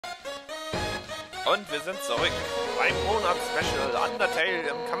Und wir sind zurück beim Monatsspecial Undertale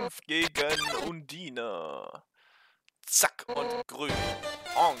im Kampf gegen Undyne. Zack und grün.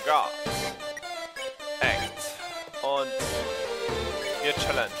 En garde. Act. Und wir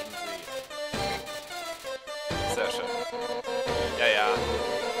challengen sie. Sehr schön. Ja, ja.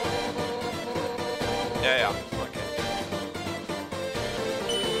 Ja, ja. Okay.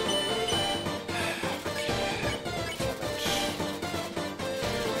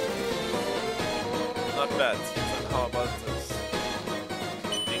 Not bad. Then how about this?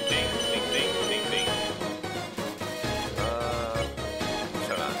 Ding, ding, ding, ding, ding, ding.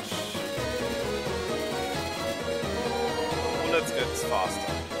 Challenge. Let's get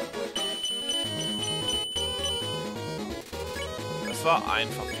faster. Das war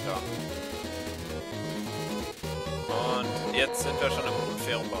einfach wieder. Und jetzt sind wir schon im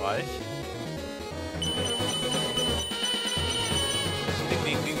unfairen Bereich. Ding,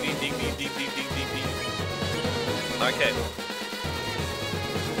 ding, ding, ding, ding, ding, ding, ding, ding, ding, ding. Okay.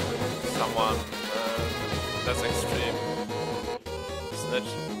 Someone less extreme.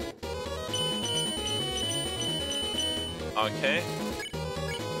 Snitch. Okay.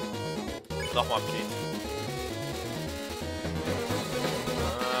 Nochmal Pleat.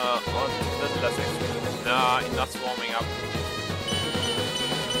 Und little less extreme. Na, enough's warming up.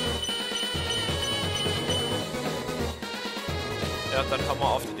 Ja, dann komm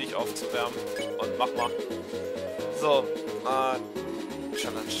mal auf, dich aufzuwärmen. Und mach mal. So,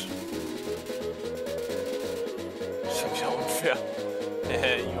 Challenge. Schon wieder unfair.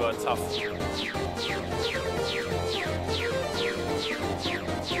 You are tough.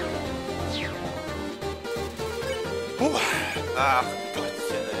 Ach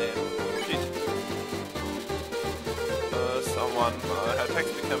Gottchen, ey. Someone, her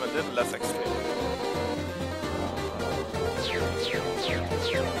text became a little less extreme.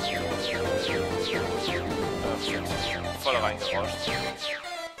 Voll reingerauscht.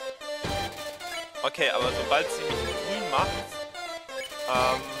 Okay, aber sobald sie mich grün macht,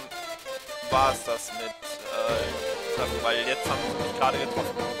 war es das mit Treffen, weil jetzt haben sie mich gerade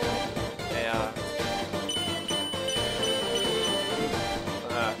getroffen. Ja.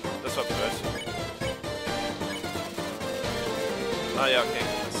 Das war blöd. Ah ja, okay,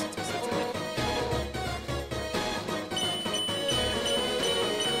 das interessiert sie nicht.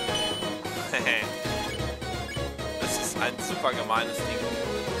 Das ist ein super gemeines Ding.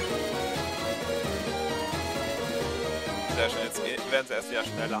 Sehr schön, jetzt werden sie erst wieder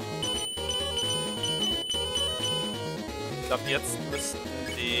schneller. Ich glaube, jetzt müssten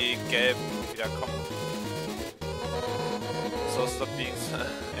die Gelben wieder kommen. So, stop being... ja.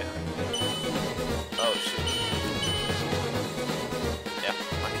 Oh, shit. Ja,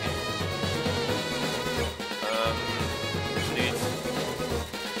 okay. Pleat.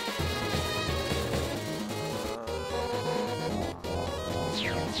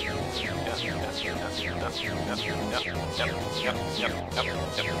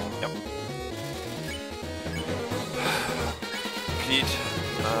 Pleat.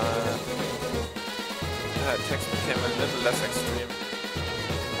 Text became a little less extreme.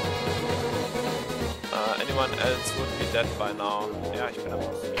 Anyone else would be dead by now. Ja, ich bin aber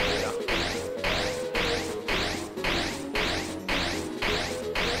ja.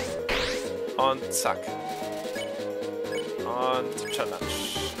 Und zack. Und Challenge.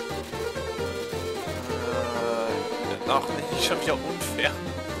 Ach, nicht schon wieder unfair.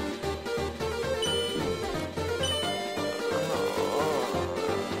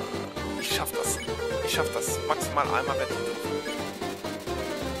 Ich schaff das maximal einmal weg.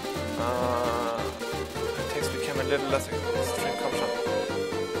 Text became a little less extreme. Komm schon.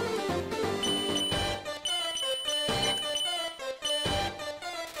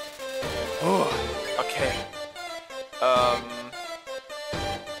 Okay.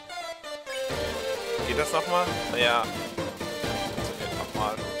 Geht das nochmal? Ja. Funktioniert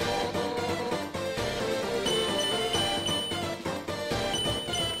nochmal.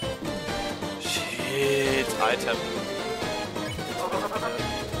 Shit, Item.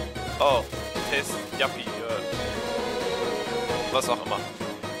 Oh, taste yuppie. Was auch immer.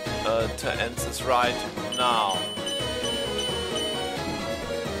 To end is right now.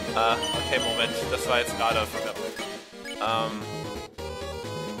 Okay, Moment. Das war jetzt gerade verwirrend.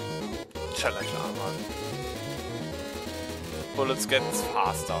 Challenge Armor. Bullets get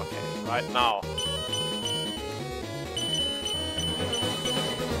faster. Okay, right now.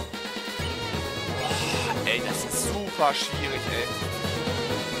 Ey, das ist super schwierig, ey.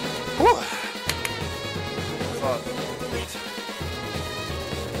 So, Pleat.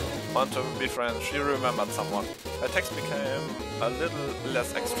 Want to be friends, she remembered someone. Her text became a little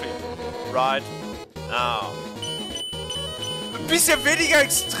less extreme. Right Ah. Ein bisschen weniger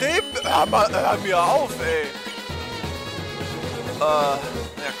extrem. Hör mir auf, ey. Ja,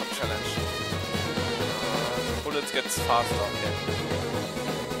 komm, Challenge. Bullets gets faster, okay.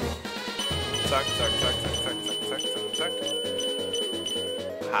 Zack, zack, zack, zack, zack, zack, zack, zack.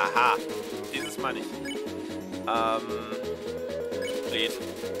 Haha. Dieses Mal nicht. Lead.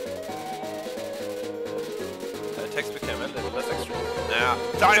 Text became a little less extreme. Naja,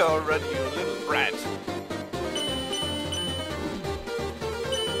 die already, you little brat.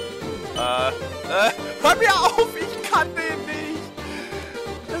 Hör mir auf, ich kann den nicht.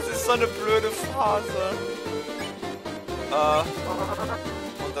 Das ist so eine blöde Phase.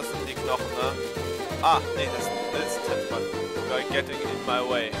 Und das sind die Knochen, ne? Ah, nee, das ist Tempern. You're getting in my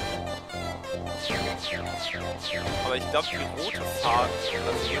way. Aber ich glaube, die rote Phase,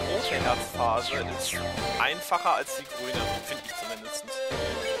 also die rote Herzphase ist einfacher als die grüne, finde ich zumindest.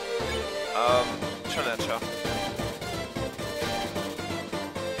 Challenger.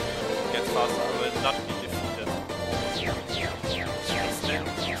 Get faster, I will not be defeated.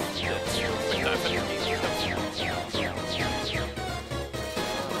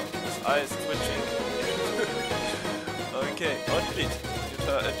 Das Eye ist twitching. Okay, und Bleed.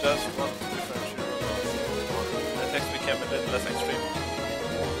 Adjust one differential amounts. The text became a little less extreme.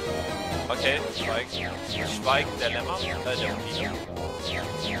 Okay, Schweigen der Lämmer, der Undine.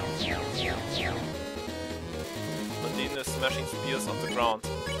 Undine is smashing spears on the ground.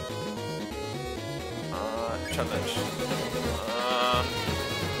 Challenge.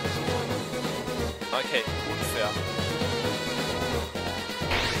 Okay, unfair.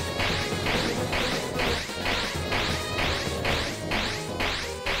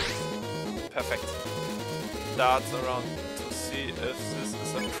 Perfect. Darts around to see if this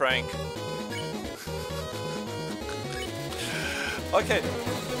is a prank. Okay.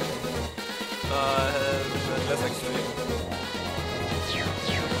 Less extreme.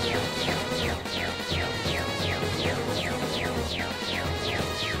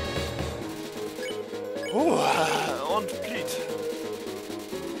 Und Bleed.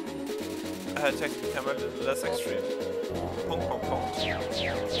 Text became a little less extreme. Punkt, Punkt, Punkt.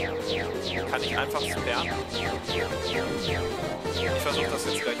 Kann ich einfach sperren? Ich versuche das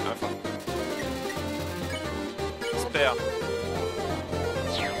jetzt gleich einfach. Spare.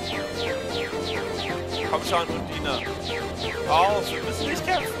 Komm schon, Undyne. Auf, wir müssen nicht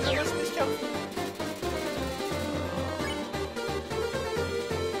kämpfen, wir müssen nicht kämpfen.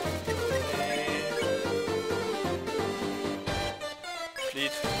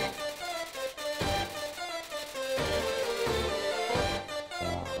 Bleed.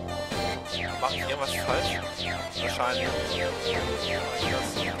 Mach ich irgendwas falsch? Wahrscheinlich.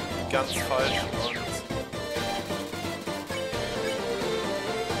 Das ist ganz falsch und...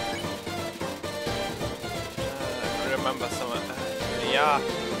 remember someone. Ja.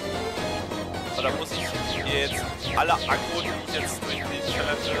 Oder muss ich hier jetzt alle Aggro, die ich jetzt durch die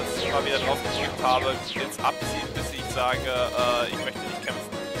Challenges mal wieder drauf gedrückt habe, jetzt abziehen, bis ich sage, ich möchte nicht kämpfen.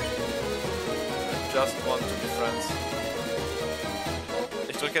 Just want to be friends.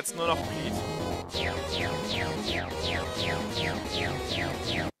 Ich drücke jetzt nur noch Bleed.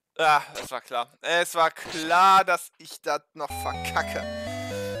 Ah, es war klar. Es war klar, dass ich das noch verkacke.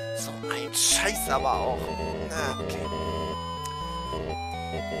 So ein Scheiß aber auch. Ah, okay.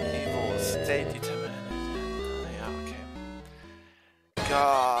 Evo, State Determinant. Ja, okay.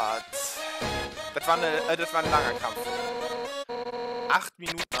 Gott. Das war ein langer Kampf. 8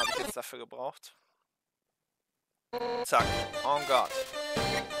 Minuten habe ich jetzt dafür gebraucht. Zack. On guard.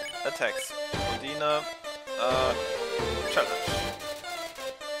 Attacks. Undine. Challenge.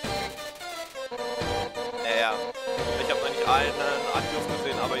 Ja. Ich habe noch nicht einen Angriff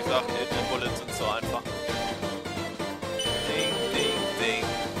gesehen, aber ich sag dir, die Bullets sind so einfach. Ding, ding, ding.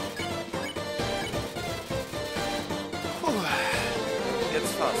 Puh.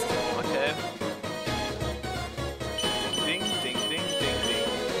 Jetzt fast. Okay. Ding, ding, ding, ding, ding.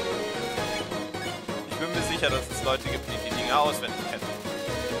 Ich bin mir sicher, dass es Leute gibt, die die Dinge auswendig kennen.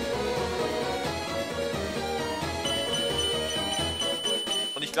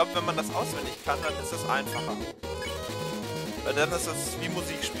 Und ich glaube, wenn man das auswendig kann, dann ist es einfacher. Weil dann ist es wie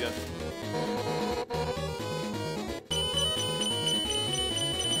Musik spielen.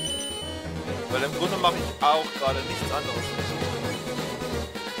 Weil im Grunde mache ich auch gerade nichts anderes.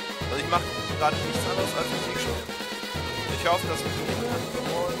 Also ich mache gerade nichts anderes als Musik spielen. Ich höre auf das Spielen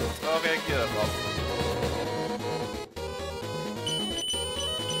und reagiere darauf.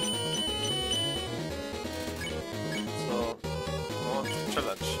 So. Und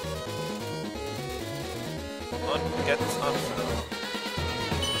Challenge. Und Get Unfair.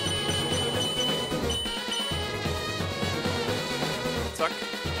 zack.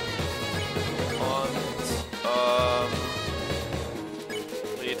 Und,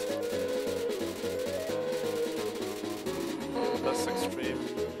 Lead. Das ist extrem.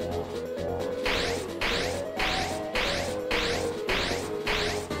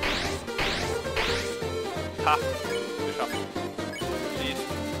 Ha! Geschafft. Lead.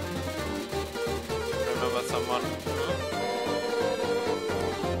 Remember someone.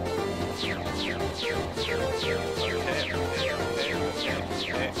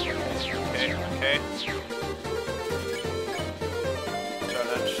 Okay.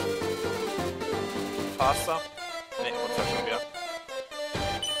 Challenge. Faster. Ne, Unfall schon wieder.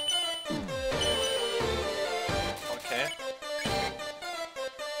 Okay.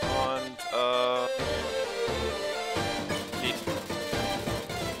 Und, Lead.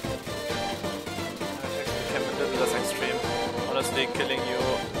 Das extreme. Honestly, killing you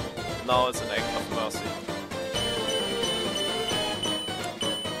now is an act of mercy.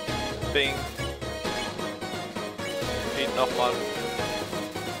 Bing. Lead nochmal.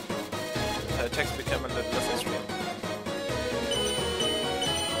 Text became a little less extreme.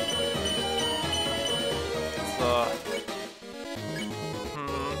 So.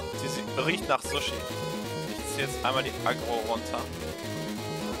 Die riecht nach Sushi. Ich ziehe jetzt einmal die Aggro runter.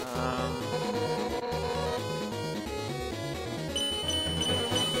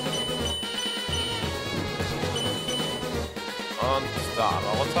 Und da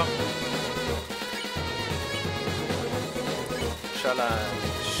einmal runter. Challenge.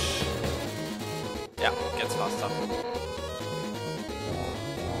 Ja, jetzt faster.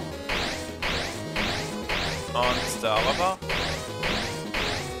 Und da rüber.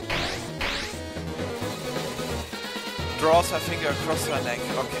 Draws her finger across her neck.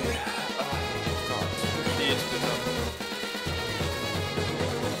 Okay. Oh Gott. Lead, bitte.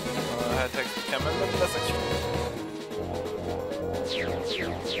 Text became a little less extreme.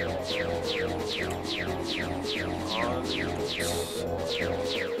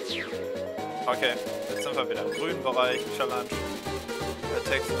 Okay, jetzt sind wir wieder im grünen Bereich. Challenge. Der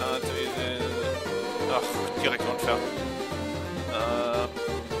Text, ach, direkt unfair.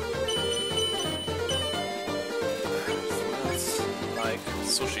 Smells like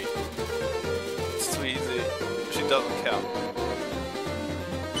sushi. It's too easy. She doesn't care.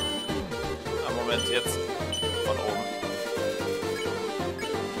 Moment, jetzt von oben.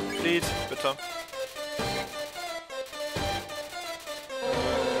 Lead, bitte.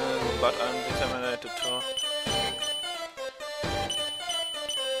 But I'm determined to.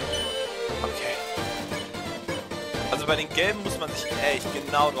 Okay. Also bei den Gelben muss man sich echt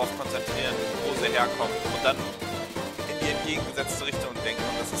genau darauf konzentrieren, wo sie herkommen. Und dann in die entgegengesetzte Richtung denken.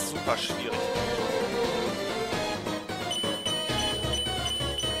 Und das ist super schwierig.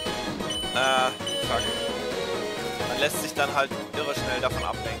 Fuck. Man lässt sich dann halt irre schnell davon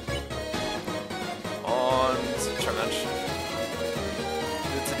ablenken. Und Challenge.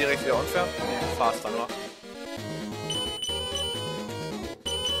 Sitze direkt wieder unfair? Nee, faster nur.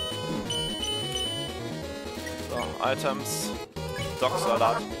 So, Items.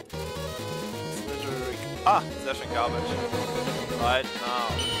 Doc-Salat. Ah, sehr schön Garbage. Right now.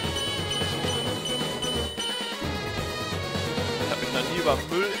 Ich habe mich noch nie über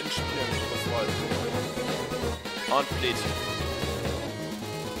Müll in Spielen gefreut. Und Bleed.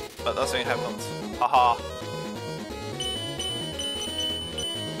 But nothing happens. Haha.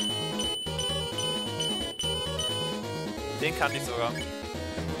 Den kannte ich sogar.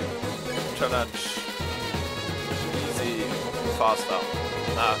 Challenge. Easy. Faster.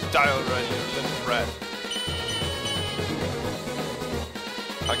 Ah, die already, little bread.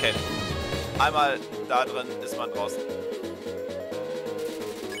 Okay. Einmal da drin ist man draußen.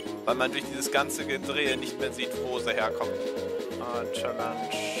 Weil man durch dieses ganze Gedrehe nicht mehr sieht, wo sie herkommt. Challenge.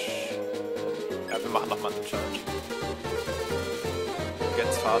 Ja, wir machen nochmal eine Challenge.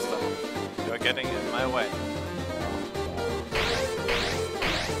 Gets faster. You're getting in my way.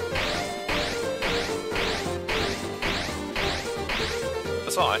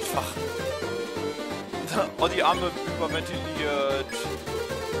 Das war einfach. Oh, die Arme überventiliert.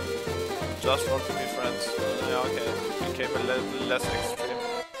 Just want to be friends. Ja, okay. Became a little less extreme.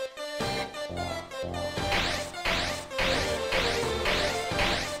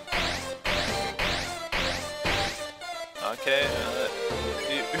 Okay,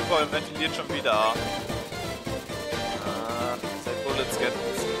 die überventiliert schon wieder. The bullets get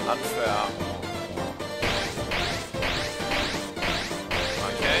unfair.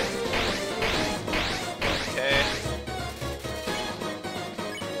 Okay. Okay.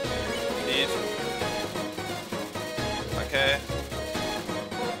 Lead. Okay.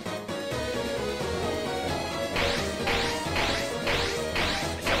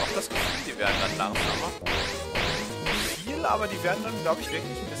 werden dann langsamer. Viel, aber die werden dann, glaube ich,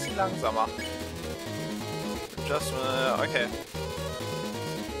 wirklich ein bisschen langsamer. Just, okay.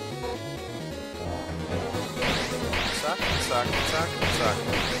 Zack, zack, zack, zack.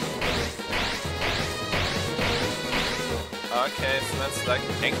 Okay, smells like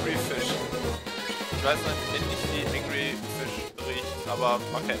angry fish. Ich weiß nicht, wie angry fish riecht, aber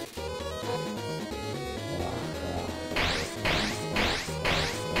okay.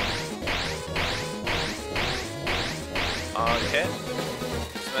 Okay.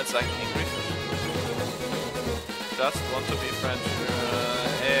 Smells like angry fish. Just want to be friends.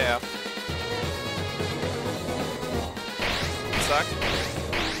 Yeah. Zack.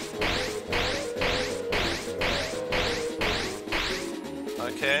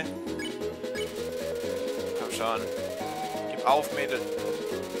 Okay. Komm schon. Gib auf, Mädel.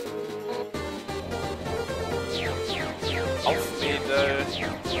 Auf, Mädel.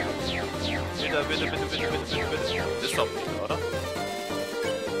 Bitte, bitte, bitte, bitte, bitte, bitte, bitte. Ist doch Mädel, oder?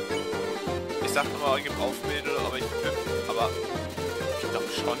 Ich sag immer, gib auf, Mädel, aber ich glaube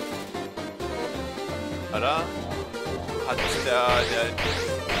schon. Oder? Hat der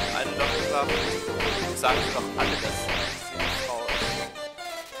eine doch gesagt, sagen sie doch alle, dass sie eine Frau ist.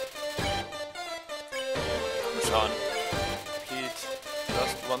 Komm schon. Pete,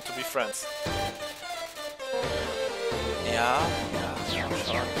 just want to be friends. Ja, komm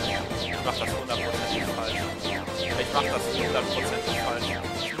schon. Ich mach das 100% falsch. Ich mach das 100% falsch.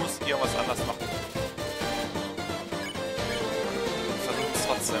 Ich muss irgendwas anders machen. Versuch es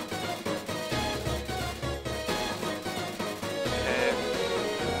trotzdem.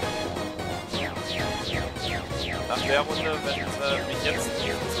 Nach der Runde, wenn sie mich jetzt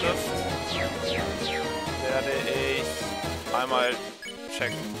trifft, werde ich einmal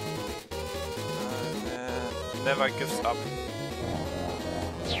checken. Never gives up.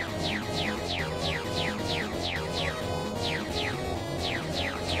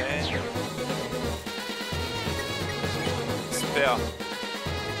 Okay. Spare.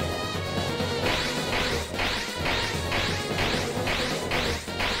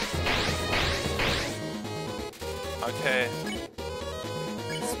 Okay.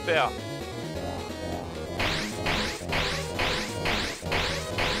 Spare.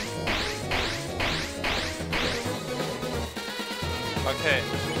 Okay.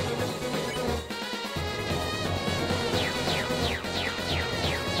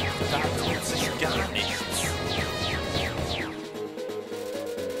 Da tut sich gar nichts.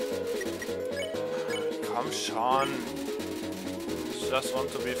 Komm schon. Just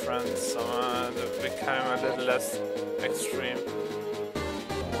want to be friends. Became a little less extreme.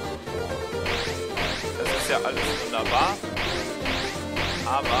 Das ist ja alles wunderbar.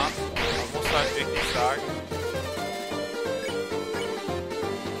 Aber man muss halt wirklich sagen,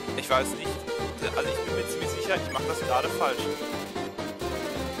 ich weiß nicht, also ich bin mir ziemlich sicher, ich mache das gerade falsch.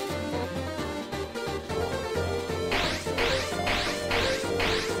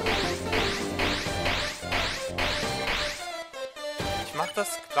 Ich mache das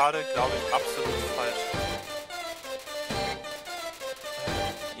gerade, glaube ich, absolut falsch.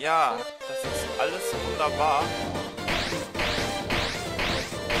 Ja, das ist alles wunderbar.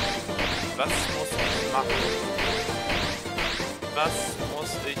 Was muss ich machen? Was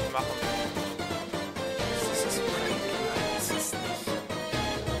muss ich machen? Ist das Break? Nein, ist es nicht.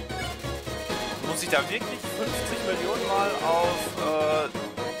 Muss ich da wirklich 50 Millionen Mal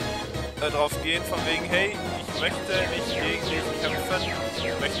drauf gehen, von wegen, hey, ich möchte nicht gegen dich kämpfen,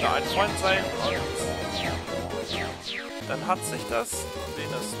 ich möchte ein Freund sein und dann hat sich das.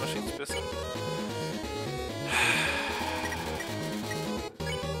 Venus, wahrscheinlich besser.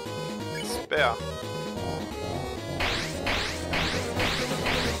 Spare.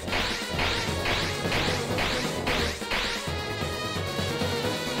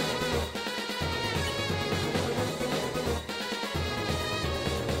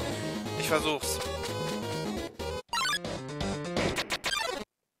 Ich versuch's.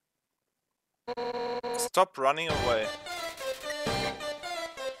 Stop running away.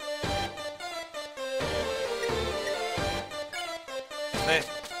 Nee.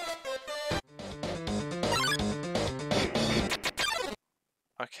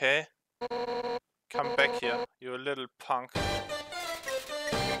 Okay. Come back here, you little punk.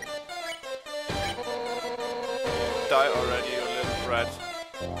 Die already, you little brat.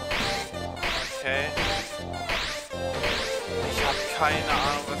 Okay. Ich hab keine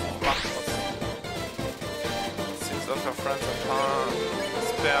Ahnung, was ich machen muss. Six of your friends apart.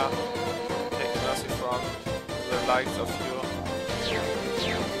 Spare. Take mercy from the likes of you.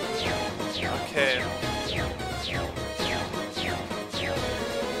 Okay.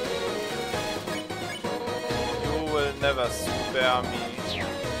 never spare me.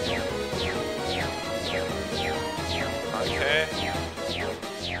 Okay.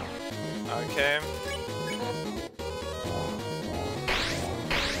 Okay.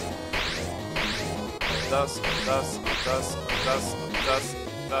 Das.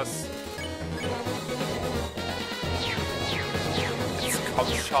 Jetzt komm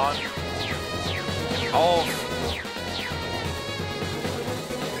schon. Auf.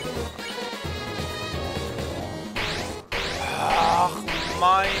 Ach,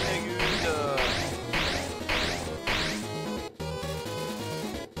 meine Güte.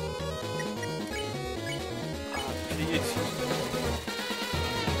 Ah, Pete.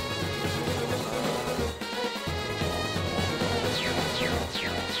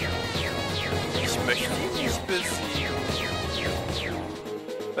 Ich möchte ihn nicht besiegen.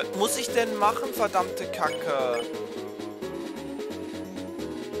 Was muss ich denn machen, verdammte Kacke?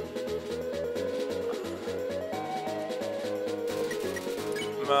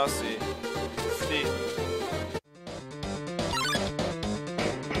 Mercy. Flee.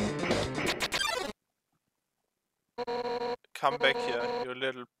 Come back here, you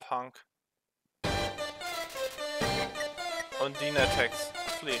little punk. Undyne attacks.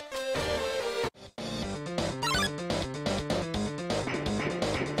 Flee.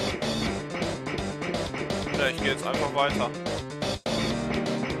 Ja, ich gehe jetzt einfach weiter.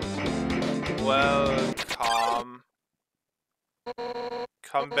 Welcome.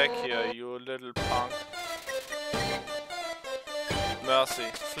 Come back here, you little punk. Mercy,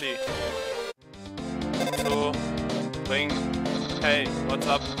 flee. So, ring. Hey, what's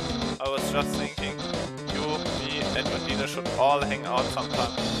up? I was just thinking, you, me, and Undyne should all hang out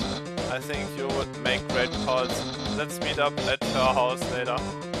sometime. I think you would make great calls. Let's meet up at her house later.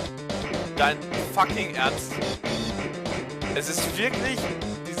 Dein fucking Ernst? Es ist wirklich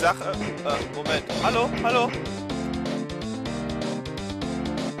die Sache... Moment. Hallo? Hallo?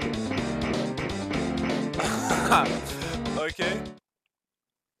 Okay.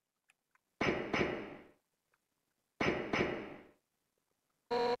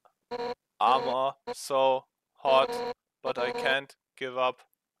 Armor, so hot, but I can't give up.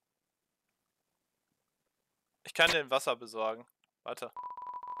 Ich kann den Wasser besorgen. Warte.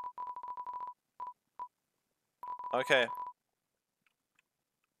 Okay.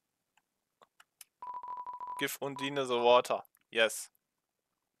 Give Undyne the water. Yes.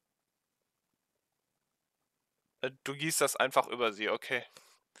 Du gießt das einfach über sie, okay.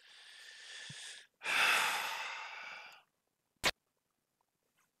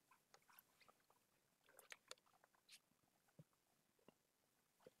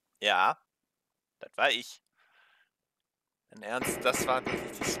 Ja, das war ich. Im Ernst, das war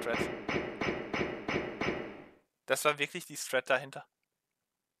wirklich die Strat. Das war wirklich die Strat dahinter.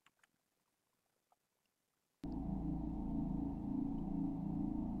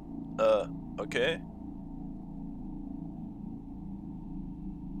 Okay.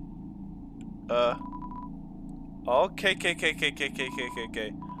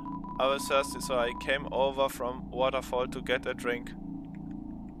 Okay. I was thirsty, so I came over from waterfall to get a drink.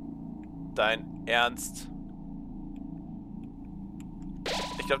 Dein Ernst?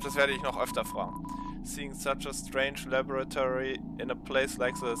 Ich glaube, das werde ich noch öfter fragen. Seeing such a strange laboratory in a place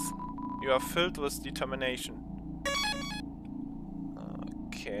like this, you are filled with determination.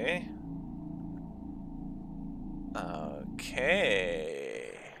 Okay. Okay.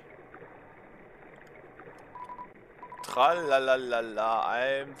 Tralalala,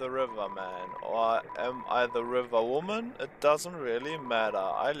 I'm the riverman. Or am I the river woman? It doesn't really matter.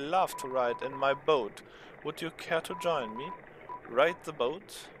 I love to ride in my boat. Would you care to join me? Ride the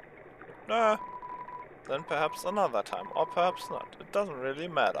boat? Nah. Then perhaps another time. Or perhaps not. It doesn't really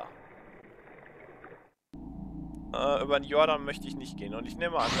matter. Über den Jordan möchte ich nicht gehen. Und ich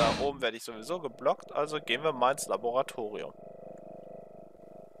nehme an, da oben werde ich sowieso geblockt. Also gehen wir mal ins Laboratorium.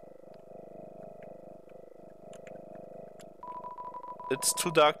 It's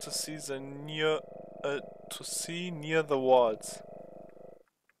too dark to see near the walls.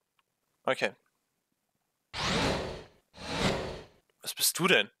 Okay. Was bist du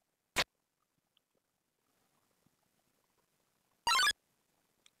denn?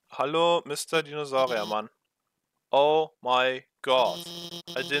 Hallo, Mr. Dinosauriermann. Oh my god.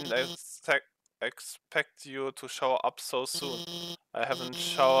 I didn't expect you to show up so soon. I haven't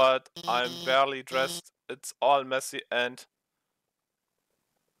showered, I'm barely dressed, it's all messy and...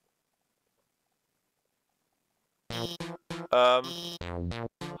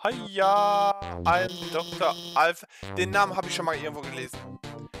 Hiya, I'm Dr. Alpha. Den Namen habe ich schon mal irgendwo gelesen.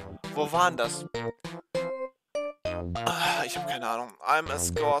 Wo waren das? Ich habe keine Ahnung. I'm a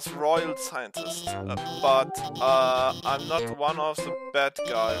Score's royal scientist, but I'm not one of the bad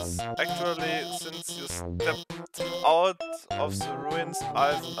guys. Actually, since you stepped out of the ruins,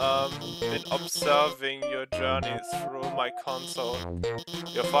 I've been observing your journey through my console.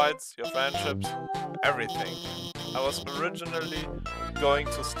 Your fights, your friendships, everything. I was originally going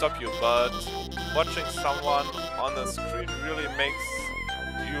to stop you, but watching someone on the screen really makes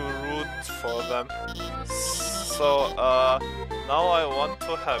you root for them. So now I want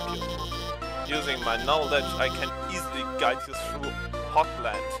to help you. Using my knowledge, I can easily guide you through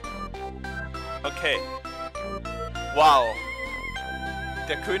Hotland. Okay. Wow.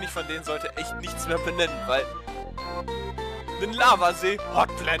 Der König von denen sollte echt nichts mehr benennen, weil den Lavasee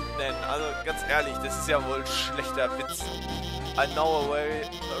Hotland nennen. Also ganz ehrlich, das ist ja wohl ein schlechter Witz. I know a way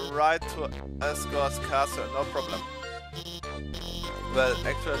right to Asgard's castle, no problem. Well,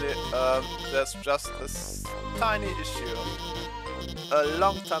 actually, there's just a tiny issue. A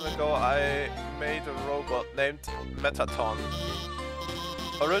long time ago, I made a robot named Metaton.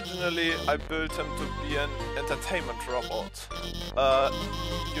 Originally, I built him to be an entertainment robot.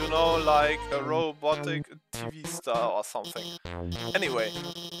 You know, like a robotic TV star or something. Anyway,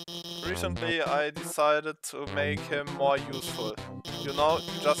 recently I decided to make him more useful. You know,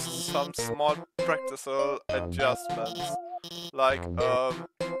 just some small practical adjustments. Like,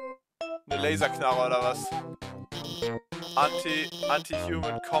 eine Laserknarre oder was?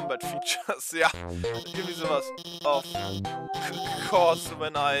 Anti-human combat features, ja, irgendwie sowas. Of course,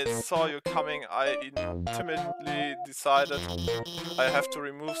 when I saw you coming, I timidly decided I have to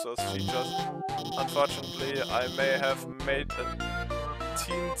remove those features. Unfortunately, I may have made a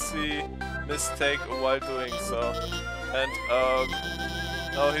teensy mistake while doing so. And,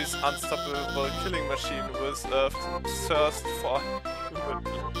 now his unstoppable killing machine with a thirst for human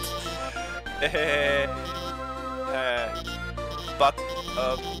blood. But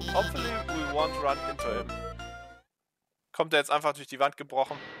hopefully we won't run into him. Kommt er jetzt einfach durch die Wand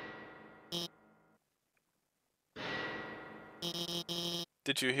gebrochen?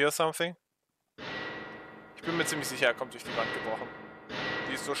 Did you hear something? Ich bin mir ziemlich sicher, er kommt durch die Wand gebrochen.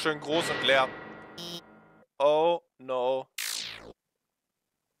 Die ist so schön groß und leer. Oh no.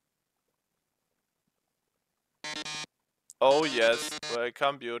 Oh yes,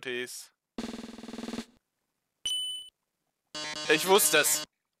 welcome beauties. Ich wusste es.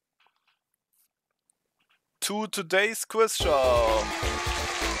 To today's quiz show.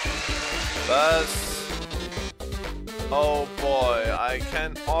 Was? Oh boy, I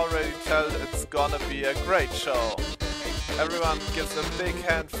can already tell it's gonna be a great show. Everyone gives a big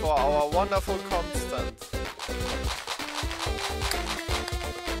hand for our wonderful Constant.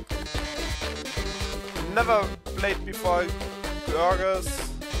 Never played before, Burgers?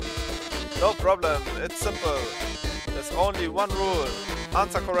 No problem, it's simple. There's only one rule.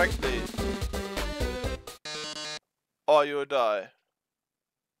 Answer correctly. Or you die.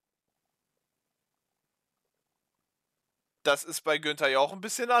 Das ist bei Günther ja auch ein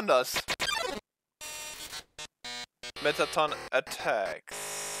bisschen anders. Metaton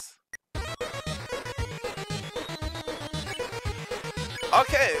attacks.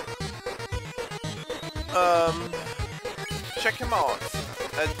 Okay. Check him out.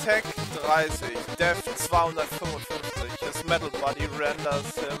 Attack 30, Def 255. His metal body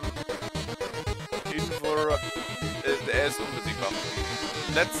renders him er ist unbesiegbar.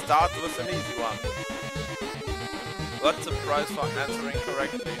 Let's start with an easy one. What's the price for answering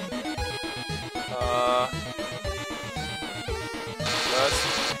correctly? Yes.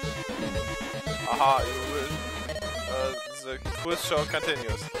 Aha, you will. The quiz show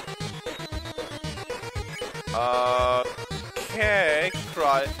continues. Okay,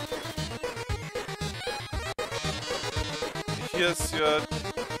 cry. Here's your...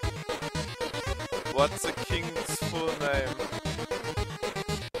 What's the king's full name?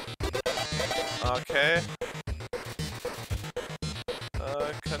 Okay.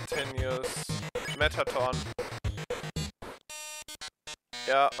 Continues. Metaton.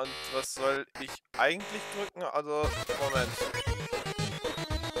 Ja, und was soll ich eigentlich drücken? Also, Moment.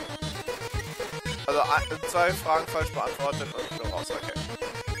 Also, zwei Fragen falsch beantwortet und ich bin raus, okay.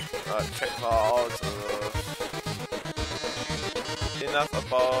 Check mal out. Enough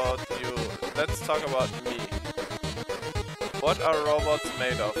about you. Let's talk about me. What are robots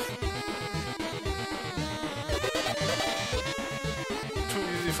made of? Too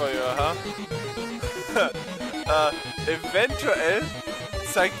easy for you, huh? Eventuell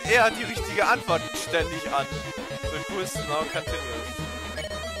zeigt er die richtige Antwort ständig an. The quiz now continues.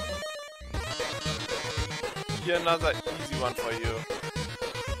 Here another easy one for you.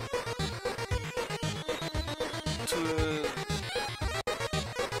 to...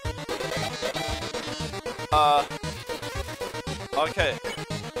 Okay.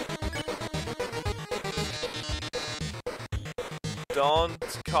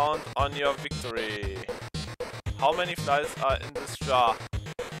 Don't count on your victory. How many flies are in this jar?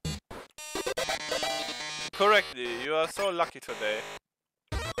 Correctly, you are so lucky today.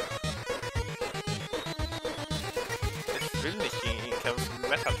 Ich will nicht gegen ihn kämpfen.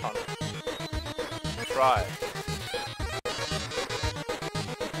 Metaton. Try.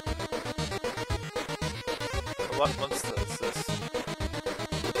 What monster is this?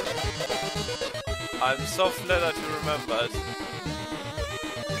 I'm so flattered you remembered.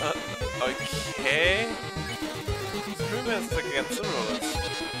 Okay. Screaming is against the rules.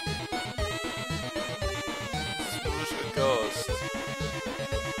 Foolish a ghost.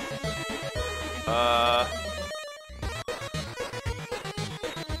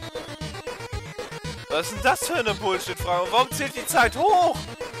 Was ist denn das für eine Bullshit-Frage? Warum zählt die Zeit hoch?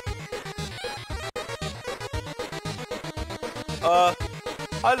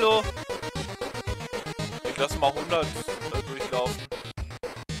 Hallo? Ich lasse mal 100 durchlaufen.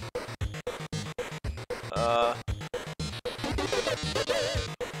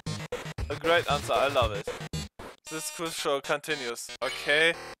 A great answer, I love it. This quiz show continues.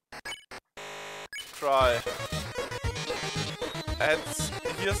 Okay. Try.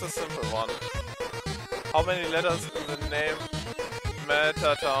 Here's a simple one. How many letters in the name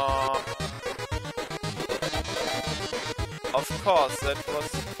Metaton? Of course, that was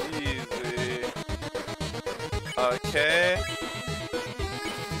easy. Okay.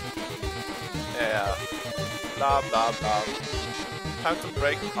 Yeah. Blah blah blah. Time to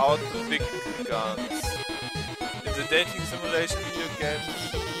break out the big guns. In the dating simulation video game,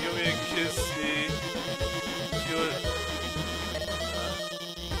 you will kiss the...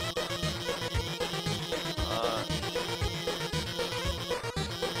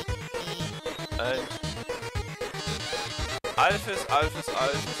 and Alphys,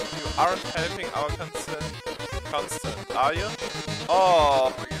 you aren't helping our constant, are you?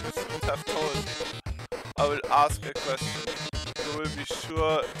 Oh, you should have told me. I will ask a question. You will be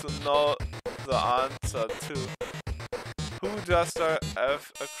sure to know the answer too. Who does I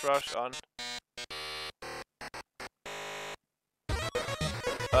have a crush on?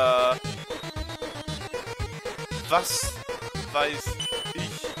 Was weiß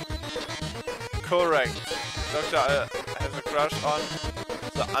ich? Correct. Doctor has a crush on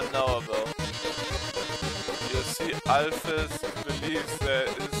the unknowable. You see, Alphys believes there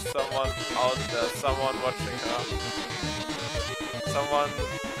is someone out there, someone watching her. Someone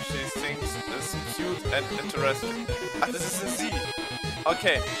she thinks is cute and interesting. Ah, this is a Z.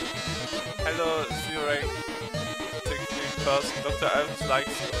 Okay. Hello, theoretic person. Dr. Alphys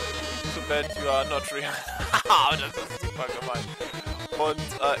likes you. Too bad you are not real. Das ist super gemein.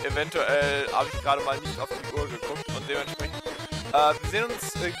 Und eventuell habe ich gerade mal nicht auf die Uhr geguckt und dementsprechend wir sehen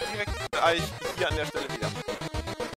uns direkt gleich hier an der Stelle wieder.